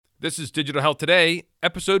This is Digital Health Today,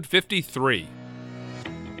 episode 53.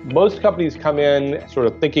 Most companies come in sort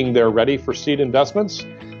of thinking they're ready for seed investments.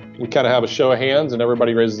 We kind of have a show of hands and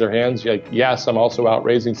everybody raises their hands. You're like, yes, I'm also out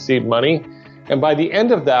raising seed money. And by the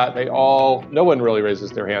end of that, no one really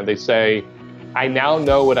raises their hand. They say, I now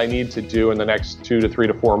know what I need to do in the next 2 to 3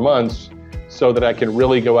 to 4 months so that I can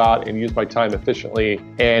really go out and use my time efficiently.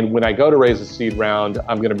 And when I go to raise a seed round,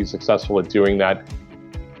 I'm going to be successful at doing that.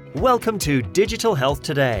 Welcome to Digital Health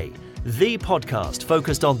Today, the podcast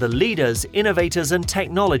focused on the leaders, innovators, and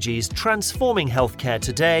technologies transforming healthcare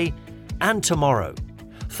today and tomorrow.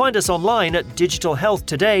 Find us online at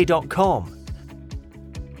digitalhealthtoday.com.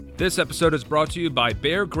 This episode is brought to you by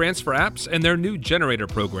Bayer Grants for Apps and their new Generator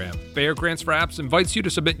program. Bayer Grants for Apps invites you to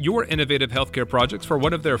submit your innovative healthcare projects for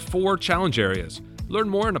one of their 4 challenge areas. Learn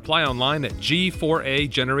more and apply online at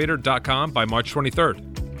g4agenerator.com by March 23rd.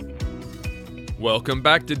 Welcome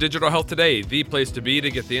back to Digital Health Today, the place to be to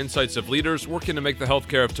get the insights of leaders working to make the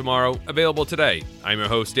healthcare of tomorrow available today. I'm your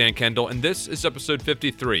host, Dan Kendall, and this is episode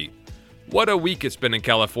 53. What a week it's been in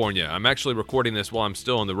California. I'm actually recording this while I'm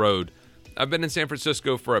still on the road. I've been in San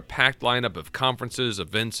Francisco for a packed lineup of conferences,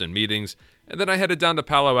 events, and meetings, and then I headed down to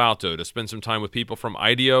Palo Alto to spend some time with people from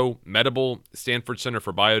IDEO, Medable, Stanford Center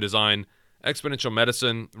for Biodesign, Exponential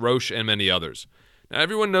Medicine, Roche, and many others. Now,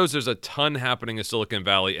 everyone knows there's a ton happening in Silicon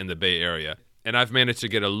Valley and the Bay Area, and I've managed to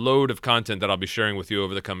get a load of content that I'll be sharing with you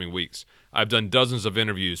over the coming weeks. I've done dozens of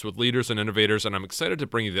interviews with leaders and innovators, and I'm excited to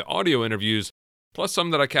bring you the audio interviews, plus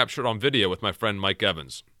some that I captured on video with my friend Mike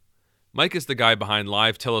Evans. Mike is the guy behind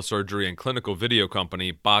live telesurgery and clinical video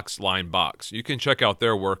company BoxLineBox. You can check out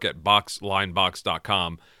their work at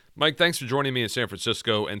boxlinebox.com. Mike, thanks for joining me in San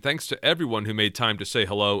Francisco, and thanks to everyone who made time to say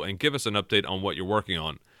hello and give us an update on what you're working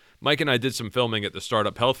on. Mike and I did some filming at the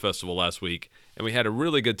Startup Health Festival last week, and we had a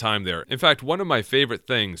really good time there. In fact, one of my favorite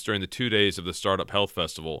things during the 2 days of the Startup Health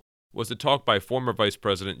Festival was a talk by former Vice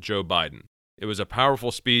President Joe Biden. It was a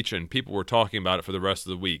powerful speech, and people were talking about it for the rest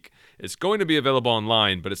of the week. It's going to be available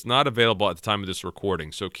online, but it's not available at the time of this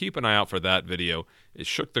recording, so keep an eye out for that video. It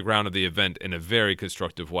shook the ground of the event in a very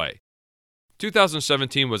constructive way.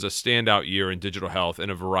 2017 was a standout year in digital health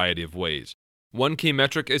in a variety of ways. One key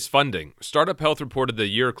metric is funding. Startup Health reported the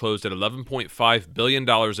year closed at $11.5 billion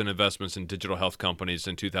in investments in digital health companies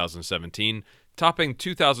in 2017, topping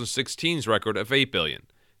 2016's record of $8 billion.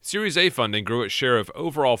 Series A funding grew its share of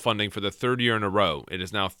overall funding for the third year in a row. It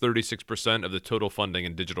is now 36% of the total funding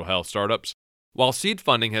in digital health startups. While seed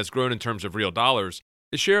funding has grown in terms of real dollars,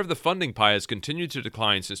 the share of the funding pie has continued to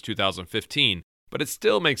decline since 2015, but it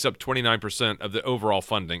still makes up 29% of the overall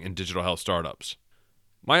funding in digital health startups.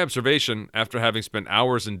 My observation, after having spent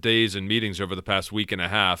hours and days in meetings over the past week and a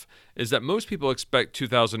half, is that most people expect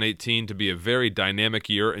 2018 to be a very dynamic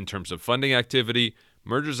year in terms of funding activity,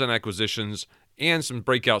 mergers and acquisitions, and some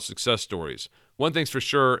breakout success stories. One thing's for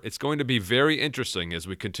sure, it's going to be very interesting as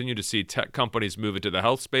we continue to see tech companies move into the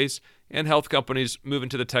health space and health companies move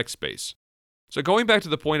into the tech space. So going back to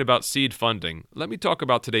the point about seed funding, let me talk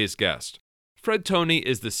about today's guest. Fred Toney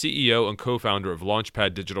is the CEO and co-founder of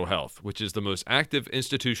Launchpad Digital Health, which is the most active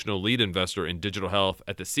institutional lead investor in digital health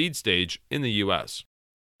at the seed stage in the U.S.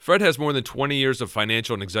 Fred has more than 20 years of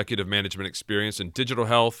financial and executive management experience in digital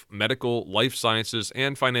health, medical, life sciences,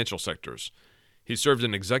 and financial sectors. He served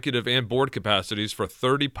in executive and board capacities for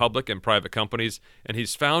 30 public and private companies, and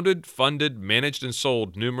he's founded, funded, managed, and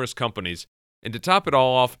sold numerous companies. And to top it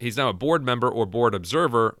all off, he's now a board member or board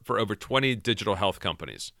observer for over 20 digital health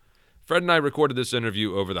companies. Fred and I recorded this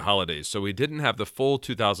interview over the holidays, so we didn't have the full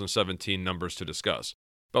 2017 numbers to discuss.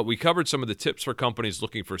 But we covered some of the tips for companies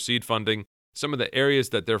looking for seed funding, some of the areas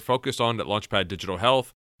that they're focused on at Launchpad Digital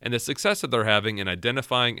Health, and the success that they're having in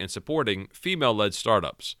identifying and supporting female-led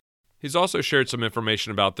startups. He's also shared some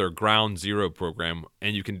information about their Ground Zero program,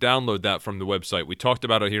 and you can download that from the website. We talked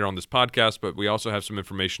about it here on this podcast, but we also have some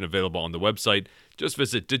information available on the website. Just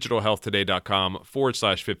visit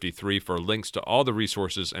digitalhealthtoday.com/53 for links to all the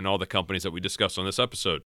resources and all the companies that we discussed on this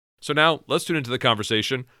episode. So now, let's tune into the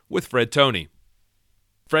conversation with Fred Toney.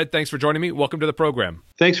 Fred, thanks for joining me. Welcome to the program.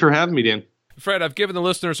 Thanks for having me, Dan. Fred, I've given the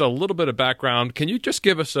listeners a little bit of background. Can you just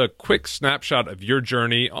give us a quick snapshot of your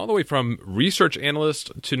journey all the way from research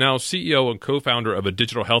analyst to now CEO and co-founder of a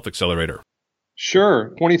digital health accelerator?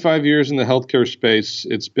 Sure. 25 years in the healthcare space.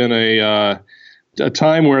 It's been a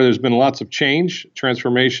time where there's been lots of change.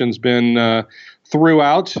 Transformation's been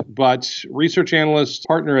throughout, but research analyst,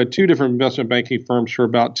 partner at 2 different investment banking firms for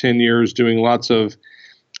about 10 years, doing lots of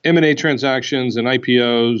M&A transactions and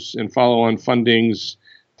IPOs and follow-on fundings,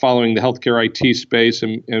 following the healthcare IT space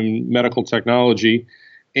and medical technology.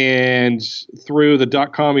 And through the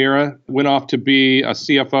dot-com era, went off to be a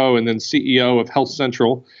CFO and then CEO of Health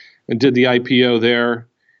Central, and did the IPO there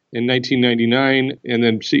in 1999, and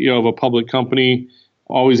then CEO of a public company.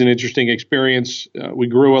 Always an interesting experience. We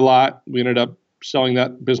grew a lot. We ended up selling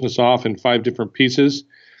that business off in 5 different pieces.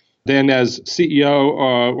 Then as CEO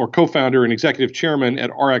or co-founder and executive chairman at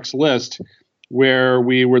RxList, where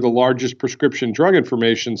we were the largest prescription drug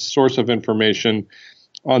information source of information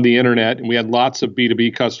on the internet. And we had lots of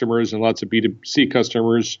B2B customers and lots of B2C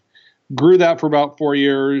customers. Grew that for about 4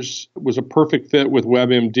 years. It was a perfect fit with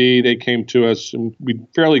WebMD. They came to us and we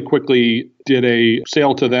fairly quickly did a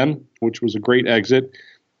sale to them, which was a great exit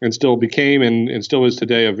and still became and still is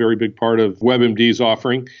today a very big part of WebMD's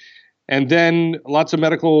offering. And then lots of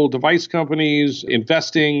medical device companies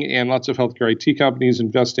investing and lots of healthcare IT companies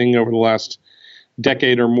investing over the last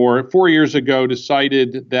decade or more. 4 years ago,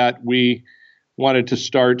 decided that we wanted to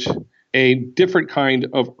start a different kind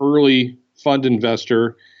of early fund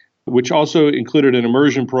investor, which also included an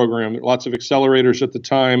immersion program. Lots of accelerators at the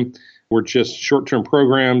time were just short-term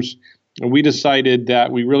programs. And we decided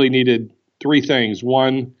that we really needed 3 things.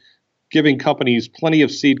 One, giving companies plenty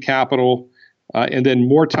of seed capital, and then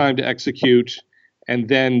more time to execute, and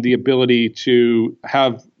then the ability to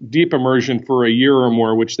have deep immersion for a year or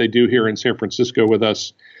more, which they do here in San Francisco with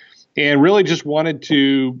us. And really just wanted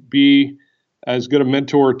to be as good a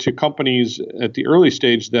mentor to companies at the early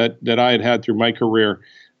stage that I had through my career.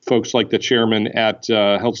 Folks like the chairman at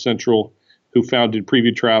Health Central, who founded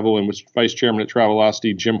Preview Travel and was vice chairman at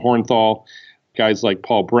Travelocity, Jim Hornthal, guys like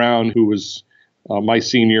Paul Brown, who was my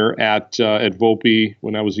senior at Volpe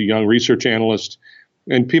when I was a young research analyst,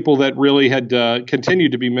 and people that really had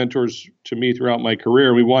continued to be mentors to me throughout my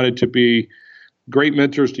career. We wanted to be great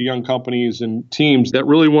mentors to young companies and teams that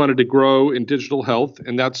really wanted to grow in digital health,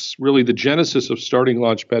 and that's really the genesis of starting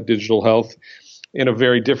Launchpad Digital Health in a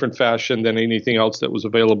very different fashion than anything else that was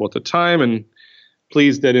available at the time. And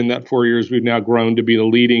pleased that in that 4 years, we've now grown to be the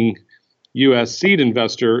leading U.S. seed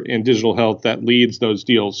investor in digital health that leads those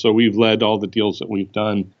deals. So we've led all the deals that we've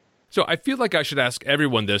done. So I feel like I should ask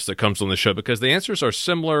everyone this that comes on the show because the answers are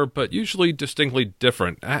similar, but usually distinctly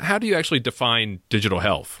different. How do you actually define digital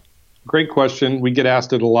health? Great question. We get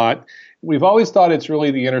asked it a lot. We've always thought it's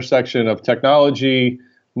really the intersection of technology,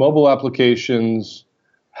 mobile applications,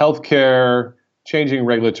 healthcare, changing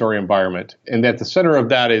regulatory environment. And at the center of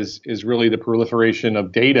that is really the proliferation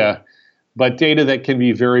of data, but data that can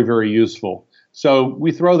be very, very useful. So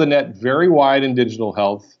we throw the net very wide in digital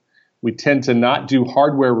health. We tend to not do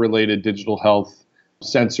hardware-related digital health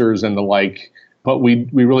sensors and the like, but we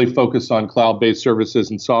really focus on cloud-based services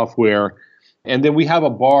and software. And then we have a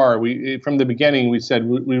bar. From the beginning, we said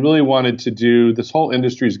we really wanted to do, this whole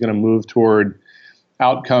industry is going to move toward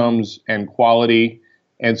outcomes and quality.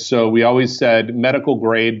 And so we always said medical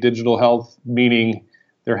grade digital health, meaning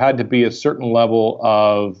there had to be a certain level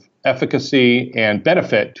of efficacy and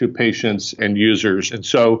benefit to patients and users. And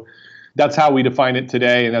so that's how we define it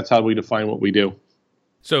today, and that's how we define what we do.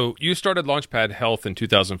 So you started Launchpad Health in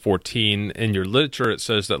 2014. In your literature, it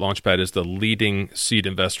says that Launchpad is the leading seed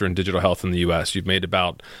investor in digital health in the U.S. You've made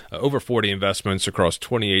about over 40 investments across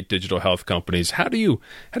 28 digital health companies. How do you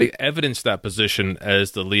evidence that position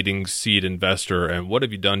as the leading seed investor, and what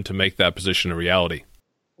have you done to make that position a reality?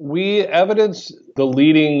 We evidence the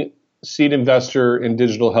leading seed investor in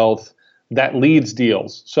digital health that leads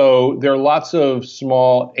deals. So there are lots of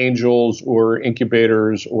small angels or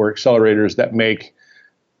incubators or accelerators that make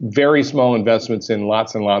very small investments in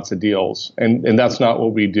lots and lots of deals. And that's not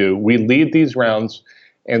what we do. We lead these rounds.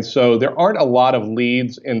 And so there aren't a lot of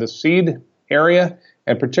leads in the seed area,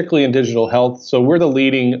 and particularly in digital health. So we're the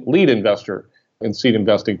leading lead investor in seed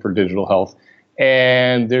investing for digital health.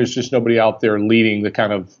 And there's just nobody out there leading the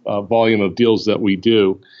kind of volume of deals that we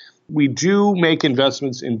do. We do make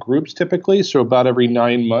investments in groups typically. So about every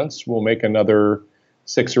 9 months, we'll make another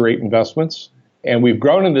 6 or 8 investments. And we've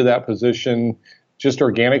grown into that position just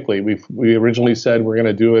organically. We originally said we're going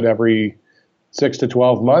to do it every 6 to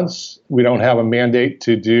 12 months. We don't have a mandate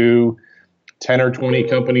to do 10 or 20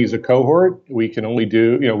 companies a cohort. We can only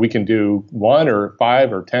do, we can do 1 or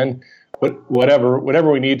 5 or 10, but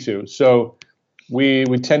whatever we need to. So we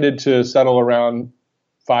tended to settle around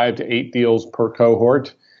 5 to 8 deals per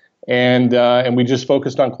cohort. And we just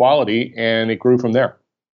focused on quality, and it grew from there.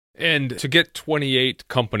 And to get 28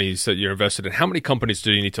 companies that you're invested in, how many companies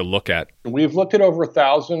do you need to look at? We've looked at over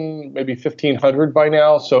 1,000, maybe 1,500 by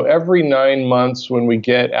now. So every 9 months when we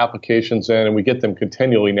get applications in, and we get them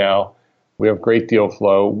continually now, we have great deal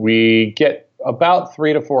flow. We get about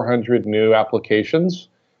 300 to 400 new applications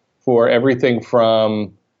for everything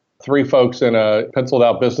from 3 folks in a penciled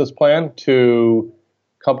out business plan to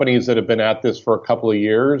companies that have been at this for a couple of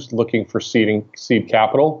years looking for seed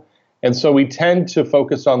capital. And so we tend to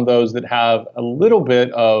focus on those that have a little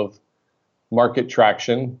bit of market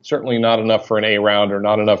traction, certainly not enough for an A round or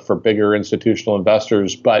not enough for bigger institutional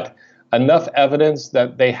investors, but enough evidence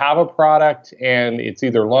that they have a product and it's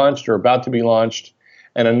either launched or about to be launched,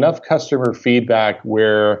 and enough customer feedback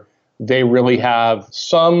where they really have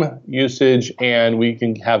some usage and we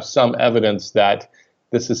can have some evidence that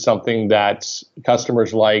this is something that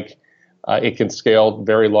customers like. It can scale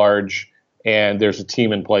very large, and there's a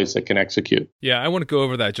team in place that can execute. Yeah, I want to go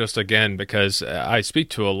over that just again because I speak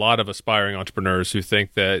to a lot of aspiring entrepreneurs who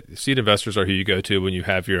think that seed investors are who you go to when you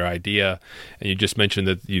have your idea. And you just mentioned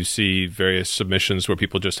that you see various submissions where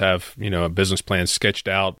people just have, a business plan sketched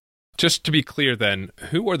out. Just to be clear then,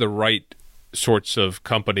 who are the right sorts of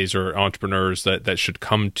companies or entrepreneurs that should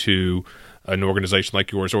come to an organization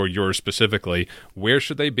like yours or yours specifically? Where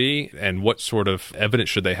should they be and what sort of evidence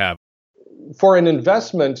should they have? For an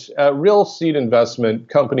investment, real seed investment,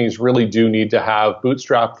 companies really do need to have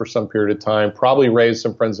bootstrap for some period of time, probably raise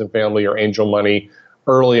some friends and family or angel money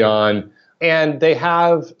early on, and they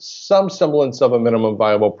have some semblance of a minimum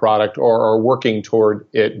viable product or are working toward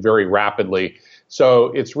it very rapidly. So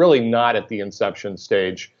it's really not at the inception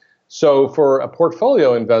stage. So for a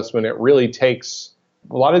portfolio investment, it really takes,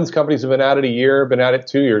 a lot of these companies have been at it a year, been at it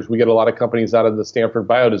 2 years. We get a lot of companies out of the Stanford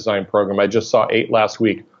Biodesign program. I just saw 8 last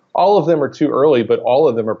week. All of them are too early, but all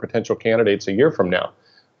of them are potential candidates a year from now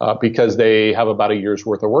because they have about a year's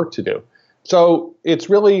worth of work to do. So it's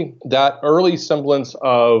really that early semblance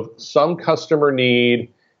of some customer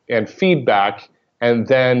need and feedback, and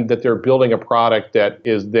then that they're building a product that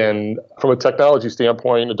is then, from a technology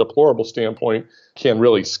standpoint, a deployable standpoint, can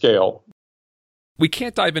really scale. We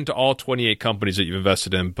can't dive into all 28 companies that you've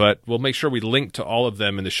invested in, but we'll make sure we link to all of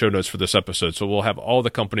them in the show notes for this episode. So we'll have all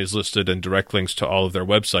the companies listed and direct links to all of their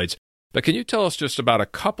websites. But can you tell us just about a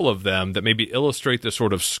couple of them that maybe illustrate the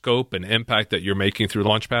sort of scope and impact that you're making through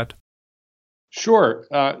Launchpad? Sure.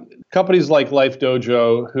 Companies like Life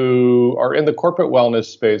Dojo, who are in the corporate wellness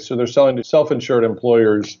space, so they're selling to self-insured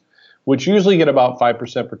employers, which usually get about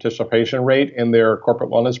 5% participation rate in their corporate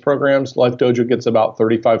wellness programs. Life Dojo gets about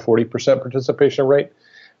 35-40% participation rate.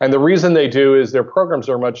 And the reason they do is their programs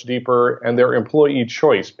are much deeper and they're employee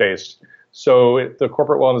choice based. So the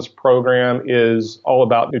corporate wellness program is all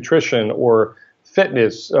about nutrition or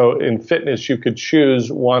fitness. So in fitness, you could choose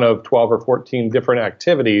one of 12 or 14 different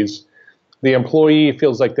activities. The employee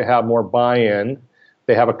feels like they have more buy-in.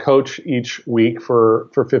 They have a coach each week for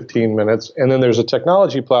 15 minutes. And then there's a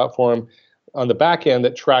technology platform on the back end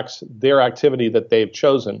that tracks their activity that they've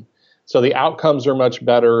chosen. So the outcomes are much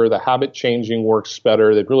better. The habit changing works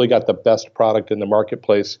better. They've really got the best product in the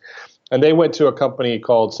marketplace. And they went to a company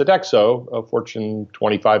called Sodexo, a Fortune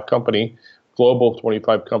 25 company, global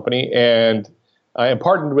 25 company, and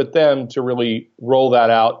partnered with them to really roll that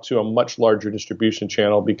out to a much larger distribution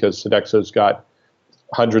channel because Sodexo's got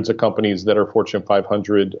hundreds of companies that are Fortune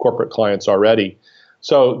 500 corporate clients already.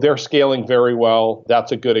 So they're scaling very well.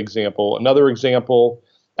 That's a good example. Another example,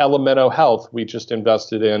 Elemento Health, we just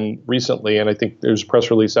invested in recently, and I think there's a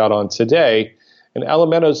press release out on today. And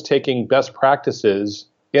Elemento's taking best practices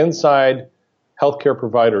inside healthcare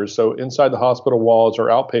providers, so inside the hospital walls or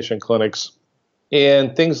outpatient clinics,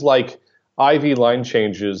 and things like IV line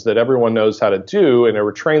changes that everyone knows how to do and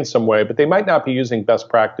are trained some way, but they might not be using best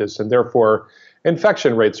practice, and therefore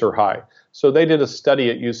infection rates are high. So they did a study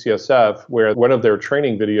at UCSF where one of their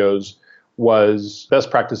training videos was best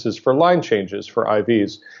practices for line changes for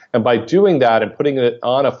IVs. And by doing that and putting it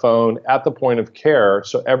on a phone at the point of care,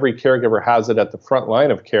 so every caregiver has it at the front line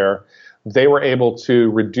of care, they were able to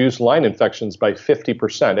reduce line infections by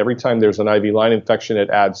 50%. Every time there's an IV line infection, it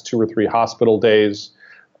adds 2 or 3 hospital days,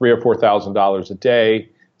 $3,000 or $4,000 a day.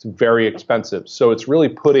 It's very expensive. So it's really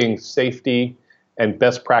putting safety and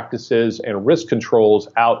best practices and risk controls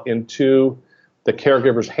out into the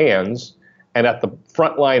caregiver's hands and at the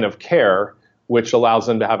front line of care, which allows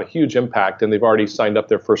them to have a huge impact. And they've already signed up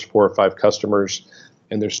their first 4 or 5 customers,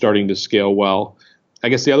 and they're starting to scale well. I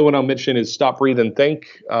guess the other one I'll mention is Stop, Breathe, and Think,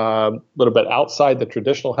 a little bit outside the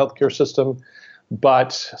traditional healthcare system.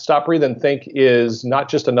 But Stop, Breathe, and Think is not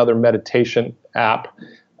just another meditation app.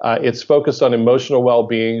 It's focused on emotional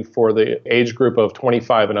well-being for the age group of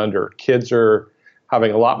 25 and under. Kids are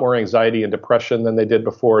having a lot more anxiety and depression than they did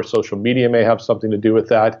before. Social media may have something to do with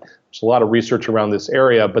that. There's a lot of research around this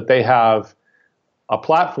area, but they have a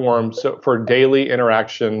platform for daily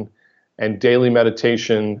interaction and daily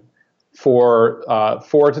meditation for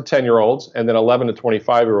 4 to 10-year-olds and then 11 to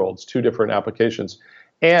 25-year-olds, 2 different applications.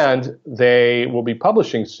 And they will be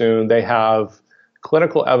publishing soon. They have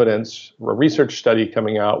clinical evidence, a research study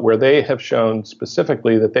coming out where they have shown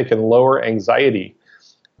specifically that they can lower anxiety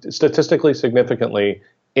statistically significantly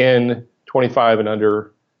in 25 and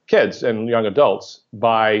under kids and young adults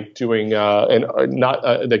by doing,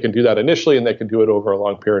 they can do that initially and they can do it over a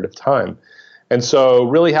long period of time. And so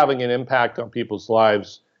really having an impact on people's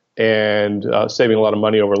lives and saving a lot of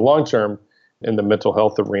money over the long term in the mental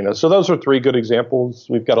health arena. So those are 3 good examples.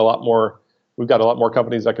 We've got a lot more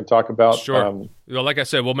companies I could talk about. Sure. Well, like I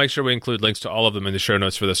said, we'll make sure we include links to all of them in the show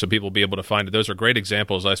notes for this so people will be able to find it. Those are great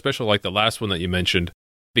examples. I especially like the last one that you mentioned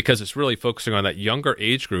because it's really focusing on that younger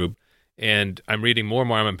age group. And I'm reading more and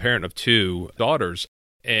more. I'm a parent of 2 daughters.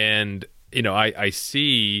 And, I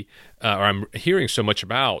see or I'm hearing so much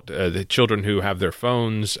about the children who have their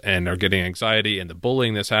phones and are getting anxiety and the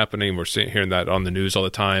bullying that's happening. We're hearing that on the news all the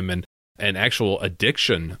time. And actual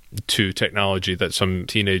addiction to technology that some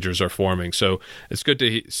teenagers are forming. So it's good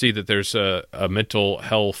to see that there's a mental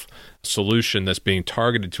health solution that's being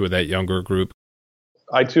targeted to that younger group.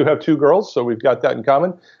 I too have 2 girls, so we've got that in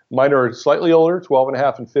common. Mine are slightly older, 12 and a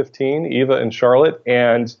half and 15, Eva and Charlotte.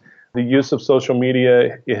 And the use of social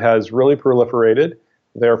media, it has really proliferated.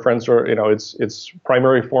 Their friends are, it's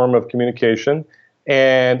primary form of communication.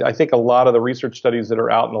 And I think a lot of the research studies that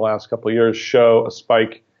are out in the last couple of years show a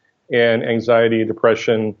spike in anxiety,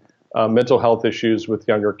 depression, mental health issues with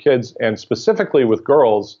younger kids, and specifically with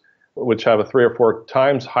girls, which have a 3 or 4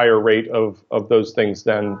 times higher rate of those things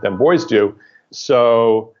than boys do.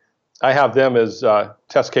 So I have them as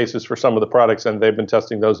test cases for some of the products, and they've been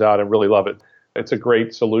testing those out and really love it. It's a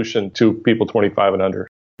great solution to people 25 and under.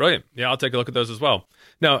 Brilliant. Yeah, I'll take a look at those as well.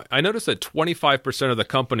 Now, I noticed that 25% of the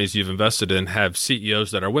companies you've invested in have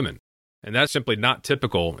CEOs that are women. And that's simply not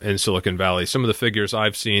typical in Silicon Valley. Some of the figures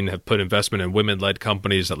I've seen have put investment in women-led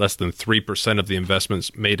companies at less than 3% of the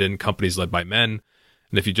investments made in companies led by men.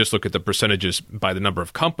 And if you just look at the percentages by the number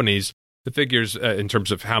of companies, the figures in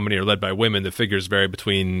terms of how many are led by women, the figures vary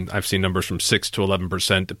between, I've seen numbers from 6 to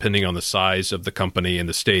 11%, depending on the size of the company and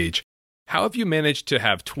the stage. How have you managed to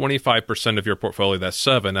have 25% of your portfolio, that's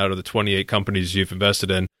 7 out of the 28 companies you've invested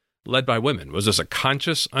in, led by women? Was this a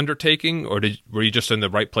conscious undertaking, or were you just in the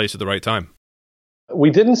right place at the right time?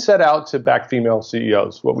 We didn't set out to back female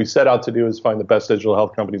CEOs. What we set out to do is find the best digital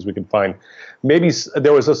health companies we can find. Maybe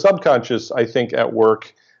there was a subconscious, I think, at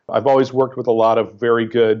work. I've always worked with a lot of very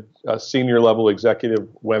good senior level executive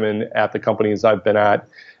women at the companies I've been at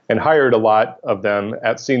and hired a lot of them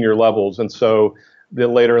at senior levels. And so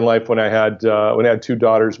later in life, when I had 2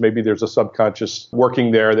 daughters, maybe there's a subconscious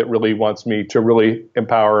working there that really wants me to really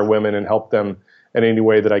empower women and help them in any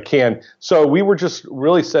way that I can. So we were just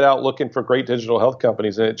really set out looking for great digital health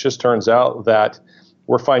companies. And it just turns out that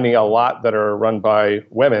we're finding a lot that are run by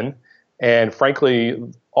women. And frankly,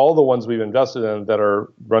 all the ones we've invested in that are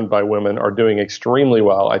run by women are doing extremely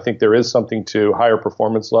well. I think there is something to higher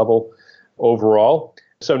performance level overall.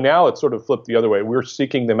 So now it's sort of flipped the other way. We're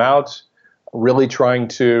seeking them out, really trying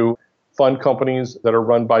to fund companies that are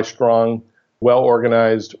run by strong,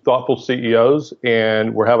 well-organized, thoughtful CEOs,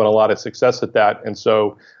 and we're having a lot of success at that. And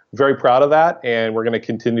so very proud of that, and we're going to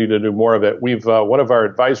continue to do more of it. We've one of our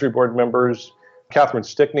advisory board members, Catherine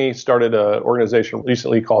Stickney, started an organization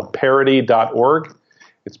recently called Parity.org.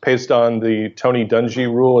 It's based on the Tony Dungy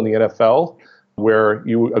rule in the NFL, where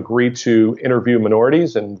you agree to interview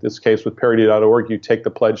minorities. In this case, with Parity.org, you take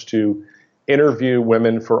the pledge to interview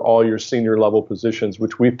women for all your senior level positions,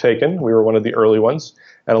 which we've taken. We were one of the early ones,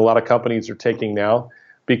 and a lot of companies are taking now,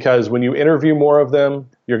 because when you interview more of them,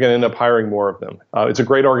 you're going to end up hiring more of them. It's a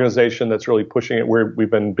great organization that's really pushing it. We've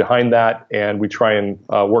been behind that, and we try and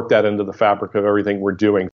work that into the fabric of everything we're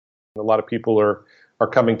doing. A lot of people are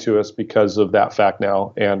coming to us because of that fact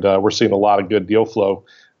now, and we're seeing a lot of good deal flow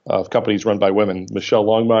of companies run by women. Michelle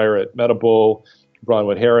Longmire at Medibull,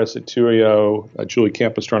 Bronwyn Harris at Turio, Julie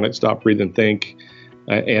Campistron at Stop, Breathe, and Think,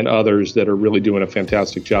 and others that are really doing a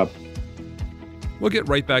fantastic job. We'll get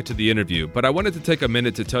right back to the interview, but I wanted to take a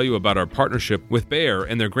minute to tell you about our partnership with Bayer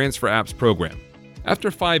and their Grants for Apps program.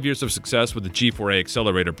 After 5 years of success with the G4A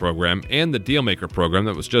Accelerator program and the Dealmaker program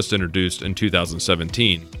that was just introduced in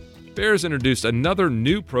 2017, Bayer has introduced another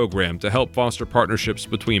new program to help foster partnerships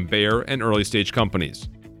between Bayer and early-stage companies.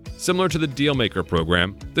 Similar to the Dealmaker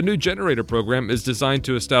program, the new Generator program is designed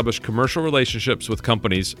to establish commercial relationships with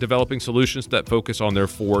companies developing solutions that focus on their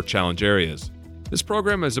 4 challenge areas. This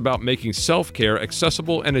program is about making self-care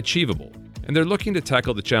accessible and achievable, and they're looking to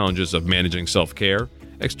tackle the challenges of managing self-care,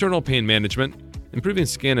 external pain management, improving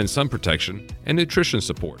skin and sun protection, and nutrition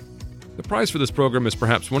support. The prize for this program is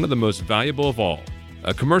perhaps one of the most valuable of all,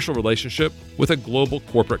 a commercial relationship with a global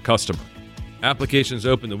corporate customer. Applications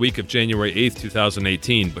open the week of January 8th,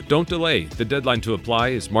 2018, but don't delay. The deadline to apply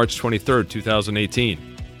is March 23rd,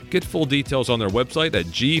 2018. Get full details on their website at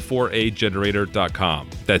g4agenerator.com.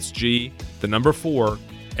 That's G, the number 4,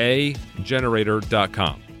 A,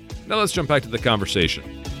 generator.com. Now let's jump back to the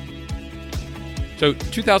conversation. So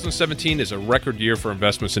 2017 is a record year for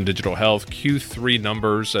investments in digital health. Q3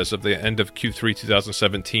 numbers as of the end of Q3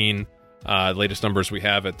 2017, latest numbers we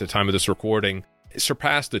have at the time of this recording,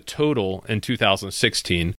 surpassed the total in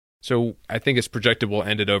 2016. So I think it's projected we'll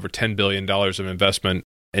end at over $10 billion of investment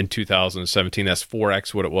in 2017. That's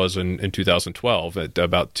 4x what it was in 2012 at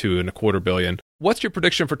about $2.25 billion. What's your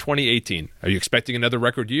prediction for 2018? Are you expecting another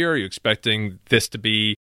record year? Are you expecting this to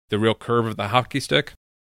be the real curve of the hockey stick?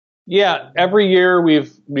 Yeah, every year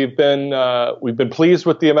we've been pleased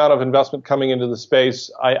with the amount of investment coming into the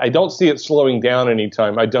space. I don't see it slowing down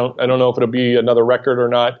anytime. I don't know if it'll be another record or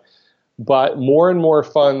not, but more and more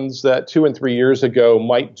funds that 2 and 3 years ago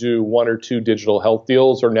might do 1 or 2 digital health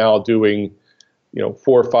deals are now doing,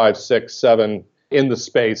 4, 5, 6, 7 in the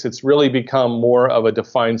space. It's really become more of a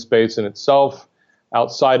defined space in itself,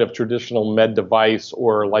 outside of traditional med device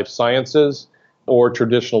or life sciences or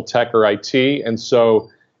traditional tech or IT, and so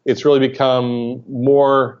it's really become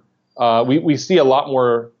more, we see a lot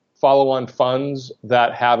more follow-on funds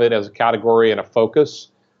that have it as a category and a focus.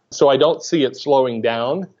 So I don't see it slowing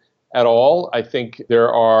down at all. I think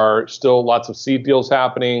there are still lots of seed deals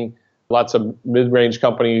happening, lots of mid-range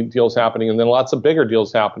company deals happening, and then lots of bigger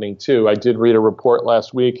deals happening too. I did read a report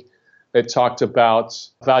last week that talked about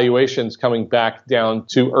valuations coming back down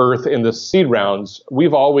to earth in the seed rounds.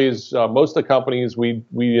 We've always, most of the companies we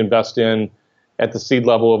invest in at the seed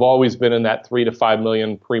level have always been in that 3 to 5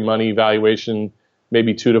 million pre-money valuation,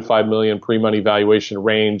 maybe 2 to 5 million pre-money valuation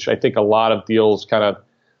range. I think a lot of deals kind of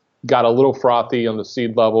got a little frothy on the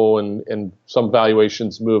seed level and some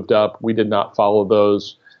valuations moved up. We did not follow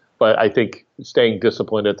those, but I think staying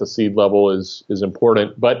disciplined at the seed level is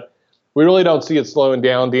important. But we really don't see it slowing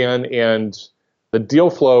down, Dan, and the deal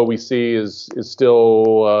flow we see is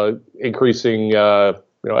still increasing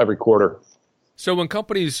every quarter. So when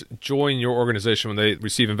companies join your organization, when they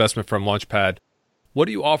receive investment from Launchpad, what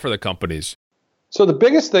do you offer the companies? So the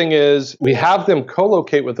biggest thing is we have them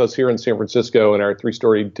co-locate with us here in San Francisco in our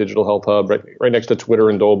 3-story digital health hub right next to Twitter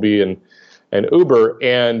and Dolby and Uber.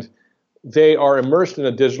 And they are immersed in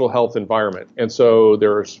a digital health environment. And so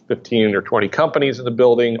there's 15 or 20 companies in the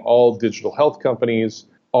building, all digital health companies,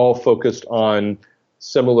 all focused on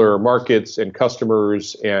similar markets and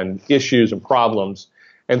customers and issues and problems.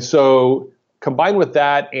 And so combined with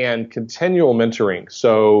that and continual mentoring.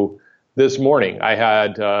 So this morning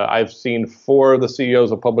I've seen 4 of the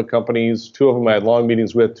CEOs of public companies. 2 of them I had long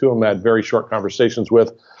meetings with, 2 of them I had very short conversations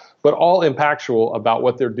with, but all impactful about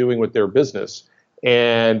what they're doing with their business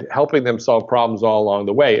and helping them solve problems all along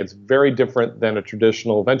the way. It's very different than a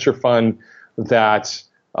traditional venture fund that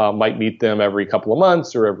might meet them every couple of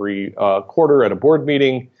months or every quarter at a board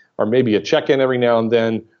meeting, or maybe a check-in every now and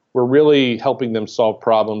then. We're really helping them solve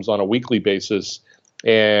problems on a weekly basis,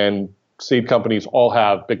 and seed companies all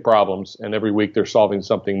have big problems, and every week they're solving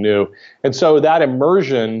something new. And so that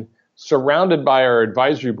immersion, surrounded by our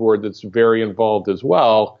advisory board that's very involved as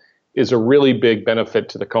well, is a really big benefit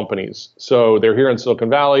to the companies. So they're here in Silicon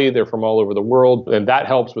Valley, they're from all over the world, and that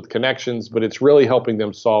helps with connections, but it's really helping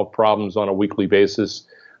them solve problems on a weekly basis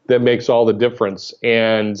that makes all the difference.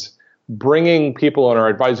 And bringing people on our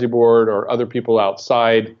advisory board or other people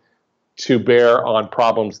outside to bear on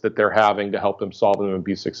problems that they're having to help them solve them and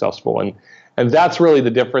be successful. And that's really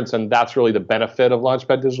the difference, and that's really the benefit of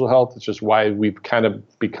Launchpad Digital Health. It's just why we've kind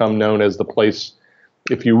of become known as the place.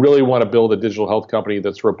 If you really want to build a digital health company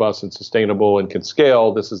that's robust and sustainable and can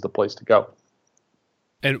scale, this is the place to go.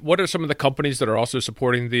 And what are some of the companies that are also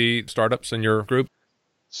supporting the startups in your group?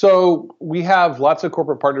 So we have lots of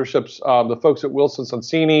corporate partnerships. The folks at Wilson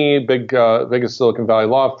Sonsini, biggest Silicon Valley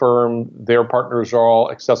law firm, their partners are all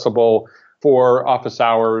accessible for office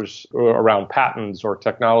hours around patents or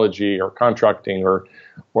technology or contracting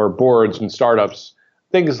or boards and startups.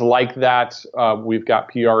 Things like that. We've got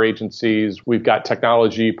PR agencies. We've got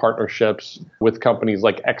technology partnerships with companies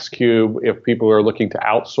like XCube if people are looking to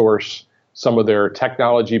outsource some of their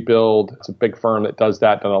technology build. It's a big firm that does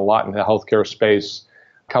that, done a lot in the healthcare space.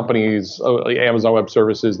 Companies, Amazon Web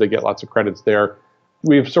Services, they get lots of credits there.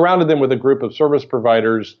 We've surrounded them with a group of service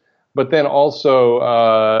providers, but then also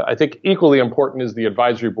I think equally important is the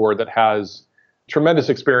advisory board that has tremendous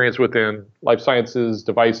experience within life sciences,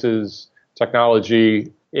 devices,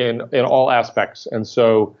 technology in all aspects. And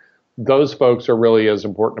so those folks are really as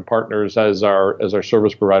important partners as our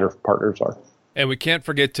service provider partners are. And we can't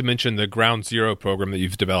forget to mention the Ground Zero program that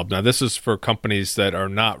you've developed. Now, this is for companies that are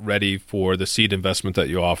not ready for the seed investment that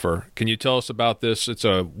you offer. Can you tell us about this? It's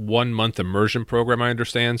a 1-month immersion program, I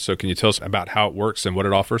understand. So can you tell us about how it works and what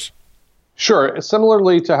it offers? Sure.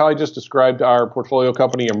 Similarly to how I just described our portfolio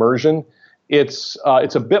company Immersion, it's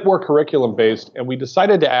a bit more curriculum-based, and we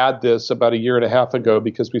decided to add this about a year and a half ago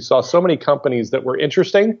because we saw so many companies that were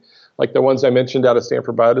interesting, like the ones I mentioned out of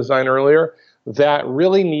Stanford Biodesign earlier, that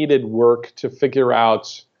really needed work to figure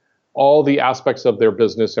out all the aspects of their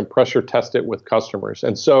business and pressure test it with customers.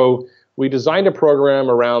 And so we designed a program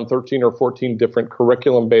around 13 or 14 different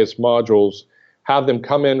curriculum-based modules, have them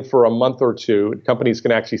come in for a month or two. Companies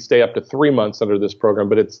can actually stay up to 3 months under this program,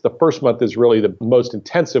 but it's the first month is really the most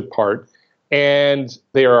intensive part. And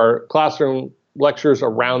there are classroom lectures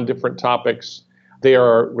around different topics. They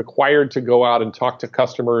are required to go out and talk to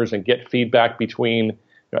customers and get feedback between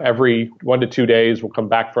every 1 to 2 days. We'll come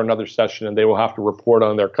back for another session and they will have to report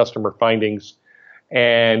on their customer findings.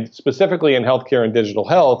 And specifically in healthcare and digital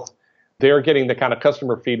health, they're getting the kind of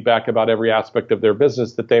customer feedback about every aspect of their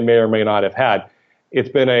business that they may or may not have had. It's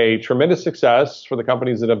been a tremendous success for the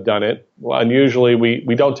companies that have done it. Well, unusually,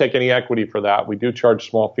 we don't take any equity for that. We do charge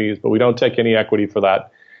small fees, but we don't take any equity for that.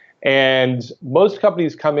 And most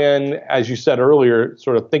companies come in, as you said earlier,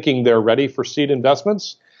 sort of thinking they're ready for seed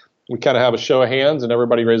investments. We kind of have a show of hands and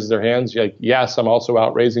everybody raises their hands. You're like, yes, I'm also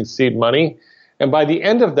out raising seed money. And by the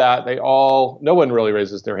end of that, no one really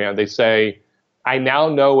raises their hand. They say, I now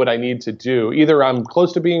know what I need to do. Either I'm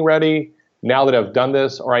close to being ready now that I've done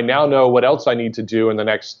this, or I now know what else I need to do in the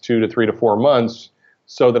next 2 to 3 to 4 months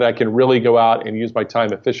so that I can really go out and use my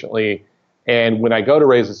time efficiently. And when I go to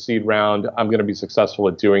raise a seed round, I'm going to be successful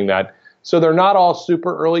at doing that. So they're not all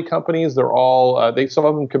super early companies. They're all, some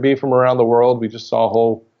of them could be from around the world. We just saw a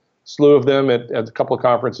whole slew of them at a couple of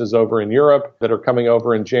conferences over in Europe that are coming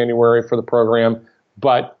over in January for the program.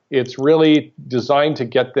 But it's really designed to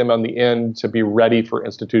get them on the end to be ready for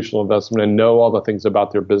institutional investment and know all the things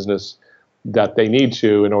about their business that they need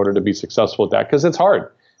to in order to be successful at that, because it's hard.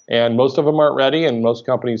 And most of them aren't ready, and most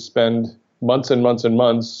companies spend months and months and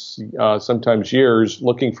months, sometimes years,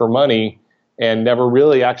 looking for money and never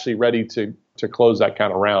really actually ready to close that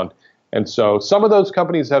kind of round. And so some of those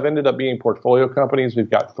companies have ended up being portfolio companies. We've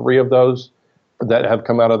got 3 of those that have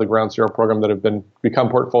come out of the Ground Zero program that have become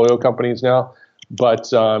portfolio companies now.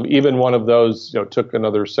 But even one of those took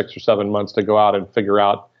another 6 or 7 months to go out and figure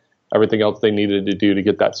out everything else they needed to do to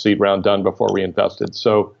get that seed round done before we invested.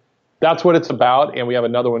 So that's what it's about. And we have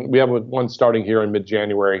another one. We have one starting here in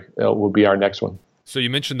mid-January. It will be our next one. So you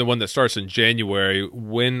mentioned the one that starts in January.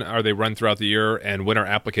 When are they run throughout the year, and when are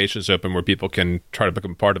applications open where people can try to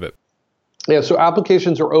become part of it? Yeah, so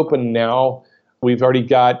applications are open now. We've already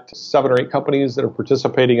got 7 or 8 companies that are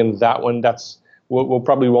participating in that one. We'll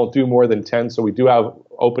probably won't do more than 10, so we do have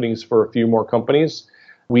openings for a few more companies.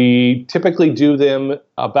 We typically do them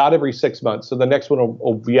about every 6 months. So the next one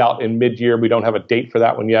will be out in mid-year. We don't have a date for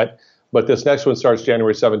that one yet, but this next one starts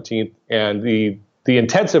January 17th, and the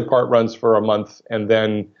intensive part runs for a month, and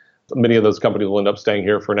then many of those companies will end up staying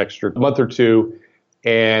here for an extra month or two,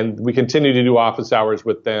 and we continue to do office hours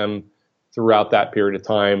with them throughout that period of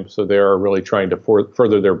time. So they're really trying to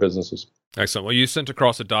further their businesses. Excellent. Well, you sent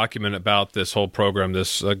across a document about this whole program,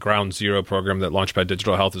 this Ground Zero program that Launchpad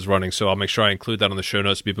Digital Health is running. So I'll make sure I include that on the show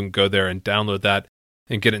notes. People can go there and download that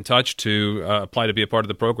and get in touch to apply to be a part of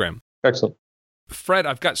the program. Excellent. Fred,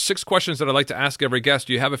 I've got 6 questions that I'd like to ask every guest.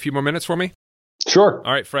 Do you have a few more minutes for me? Sure.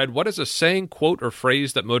 All right, Fred, what is a saying, quote, or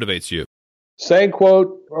phrase that motivates you? Saying,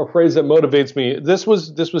 quote, or phrase that motivates me. This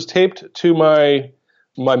was taped to my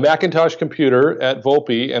Macintosh computer at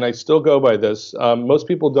Volpe, and I still go by this. Most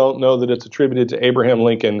people don't know that it's attributed to Abraham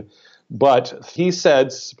Lincoln, but he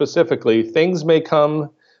said specifically, things may come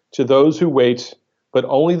to those who wait, but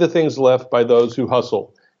only the things left by those who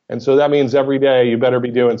hustle. And so that means every day you better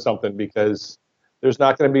be doing something, because there's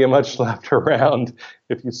not going to be much left around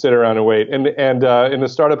if you sit around and wait. And in a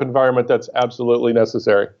startup environment, that's absolutely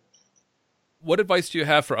necessary. What advice do you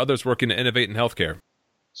have for others working to innovate in healthcare?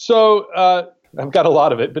 So I've got a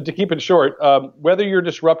lot of it, but to keep it short, whether you're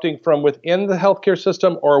disrupting from within the healthcare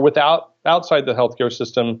system or outside the healthcare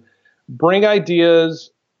system, bring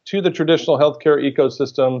ideas to the traditional healthcare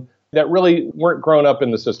ecosystem that really weren't grown up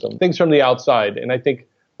in the system, things from the outside. And I think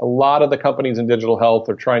a lot of the companies in digital health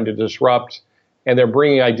are trying to disrupt, and they're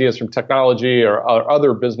bringing ideas from technology or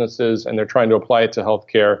other businesses, and they're trying to apply it to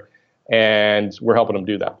healthcare, and we're helping them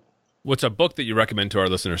do that. What's a book that you recommend to our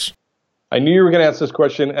listeners? I knew you were going to ask this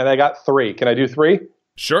question, and I got 3. Can I do 3?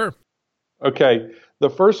 Sure. Okay. The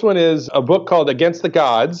first one is a book called Against the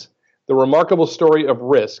Gods, The Remarkable Story of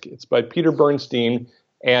Risk. It's by Peter Bernstein,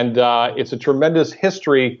 And it's a tremendous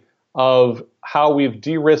history of how we've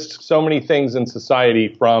de-risked so many things in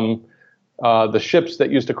society, from the ships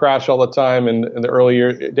that used to crash all the time in the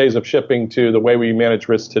earlier days of shipping to the way we manage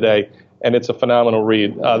risk today. And it's a phenomenal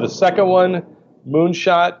read. The second one,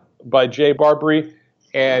 Moonshot by Jay Barbary,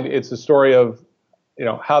 and it's a story of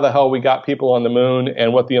how the hell we got people on the moon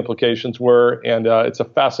and what the implications were. And it's a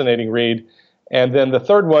fascinating read. And then the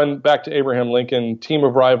third one, back to Abraham Lincoln, Team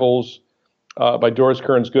of Rivals by Doris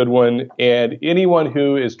Kearns Goodwin. And anyone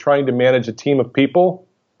who is trying to manage a team of people,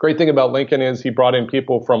 great thing about Lincoln is he brought in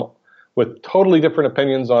people with totally different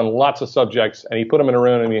opinions on lots of subjects, and he put them in a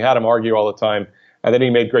room and he had them argue all the time, and then he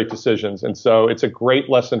made great decisions. And so it's a great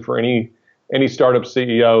lesson for any startup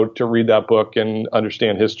CEO to read that book and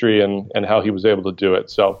understand history and how he was able to do it.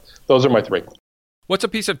 So those are my three. What's a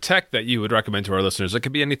piece of tech that you would recommend to our listeners? It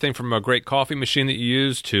could be anything from a great coffee machine that you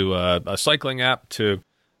use to a cycling app to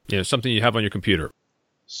something you have on your computer.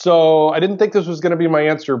 So I didn't think this was going to be my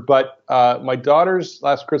answer, but my daughters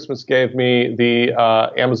last Christmas gave me the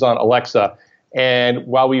Amazon Alexa. And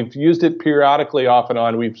while we've used it periodically off and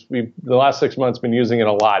on, we've the last 6 months been using it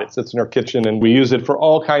a lot. It sits in our kitchen and we use it for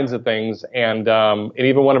all kinds of things. And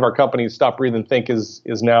even one of our companies, Stop, Breathe, and Think, is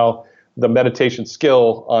now the meditation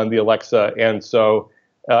skill on the Alexa. And so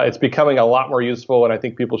it's becoming a lot more useful, and I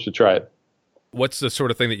think people should try it. What's the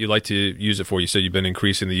sort of thing that you like to use it for? You said you've been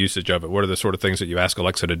increasing the usage of it. What are the sort of things that you ask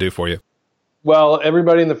Alexa to do for you? Well,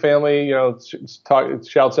 everybody in the family,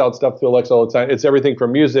 shouts out stuff to Alexa all the time. It's everything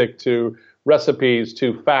from music to recipes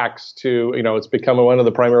to facts to, it's become one of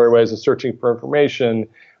the primary ways of searching for information,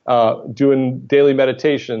 doing daily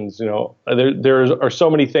meditations. There are so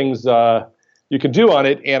many things you can do on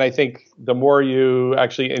it. And I think the more you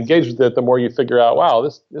actually engage with it, the more you figure out, wow,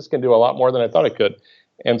 this can do a lot more than I thought it could.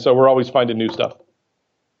 And so we're always finding new stuff.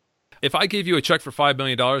 If I gave you a check for $5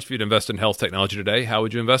 million for you to invest in health technology today, how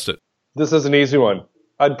would you invest it? This is an easy one.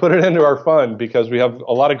 I'd put it into our fund because we have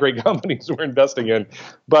a lot of great companies we're investing in.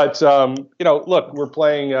 But, look, we're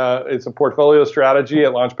playing, it's a portfolio strategy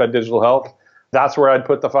at Launchpad Digital Health. That's where I'd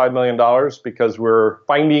put the $5 million because we're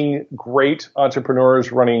finding great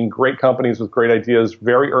entrepreneurs running great companies with great ideas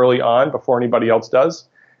very early on before anybody else does.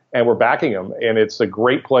 And we're backing them. And it's a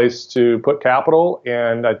great place to put capital.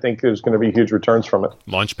 And I think there's going to be huge returns from it.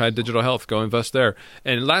 Launchpad Digital Health. Go invest there.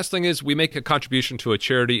 And last thing is, we make a contribution to a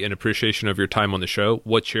charity in appreciation of your time on the show.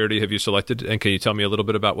 What charity have you selected? And can you tell me a little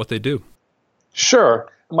bit about what they do? Sure.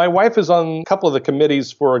 My wife is on a couple of the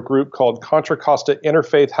committees for a group called Contra Costa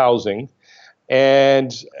Interfaith Housing.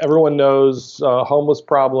 And everyone knows homeless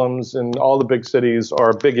problems in all the big cities are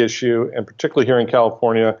a big issue, and particularly here in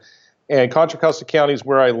California. And Contra Costa County is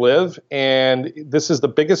where I live, and this is the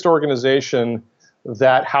biggest organization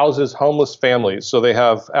that houses homeless families. So they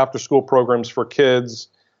have after-school programs for kids.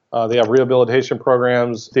 They have rehabilitation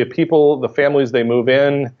programs. The families they move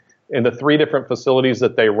in the 3 different facilities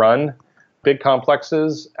that they run, big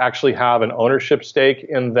complexes, actually have an ownership stake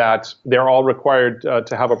in that they're all required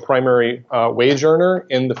to have a primary wage earner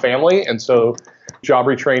in the family. And so job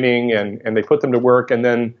retraining, and they put them to work, and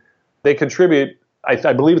then they contribute,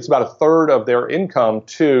 I believe it's about a third of their income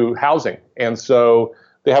to housing. And so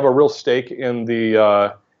they have a real stake in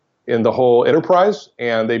the whole enterprise,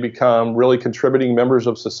 and they become really contributing members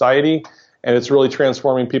of society. And it's really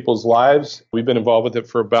transforming people's lives. We've been involved with it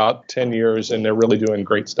for about 10 years, and they're really doing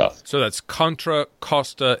great stuff. So that's Contra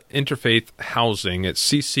Costa Interfaith Housing at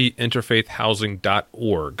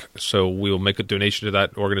ccinterfaithhousing.org. So we'll make a donation to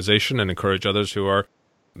that organization and encourage others who are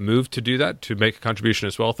moved to do that to make a contribution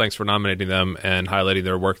as well. Thanks for nominating them and highlighting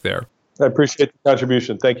their work there. I appreciate the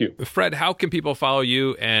contribution. Thank you. Fred, how can people follow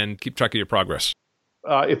you and keep track of your progress?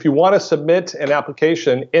 If you want to submit an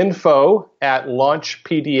application,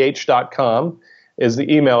 info@launchpdh.com is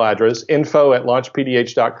the email address,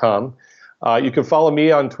 info@launchpdh.com. You can follow me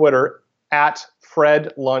on Twitter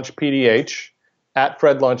 @FredLaunchPDH,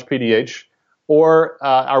 @FredLaunchPDH, or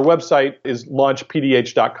our website is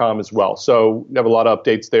launchpdh.com as well. So we have a lot of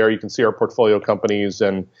updates there. You can see our portfolio companies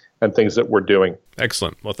and things that we're doing.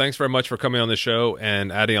 Excellent. Well, thanks very much for coming on the show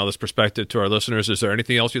and adding all this perspective to our listeners. Is there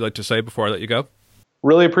anything else you'd like to say before I let you go?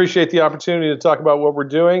 Really appreciate the opportunity to talk about what we're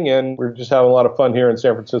doing, and we're just having a lot of fun here in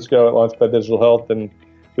San Francisco at Launchpad Digital Health, and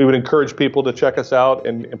we would encourage people to check us out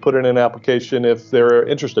and put in an application if they're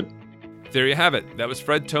interested. There you have it. That was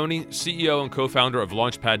Fred Toney, CEO and co-founder of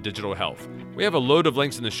Launchpad Digital Health. We have a load of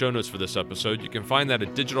links in the show notes for this episode. You can find that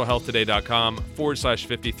at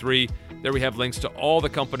digitalhealthtoday.com/53. There we have links to all the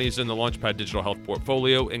companies in the Launchpad Digital Health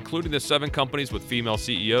portfolio, including the 7 companies with female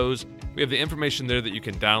CEOs. We have the information there that you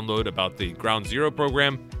can download about the Ground Zero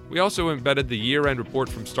program. We also embedded the year-end report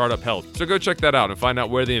from Startup Health, so go check that out and find out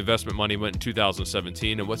where the investment money went in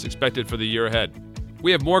 2017 and what's expected for the year ahead.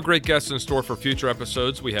 We have more great guests in store for future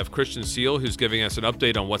episodes. We have Christian Seal, who's giving us an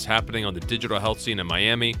update on what's happening on the digital health scene in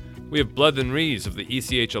Miami. We have Bledhen Rees of the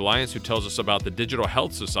ECH Alliance, who tells us about the Digital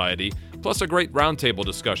Health Society, plus a great roundtable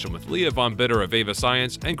discussion with Leah Von Bitter of Ava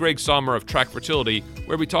Science and Greg Sommer of Track Fertility,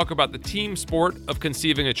 where we talk about the team sport of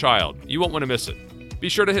conceiving a child. You won't want to miss it. Be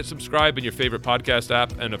sure to hit subscribe in your favorite podcast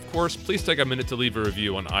app, and of course, please take a minute to leave a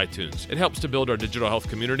review on iTunes. It helps to build our digital health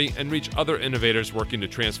community and reach other innovators working to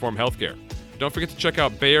transform healthcare. Don't forget to check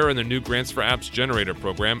out Bayer and their new Grants for Apps Generator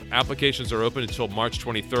program. Applications are open until March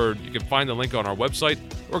 23rd. You can find the link on our website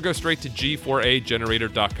or go straight to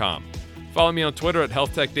g4agenerator.com. Follow me on Twitter at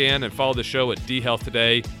HealthTechDan and follow the show at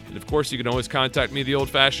dHealthToday. And of course, you can always contact me the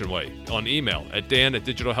old-fashioned way on email at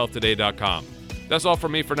dan@digitalhealthtoday.com. That's all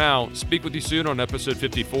from me for now. Speak with you soon on episode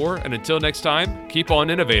 54, and until next time, keep on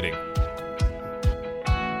innovating.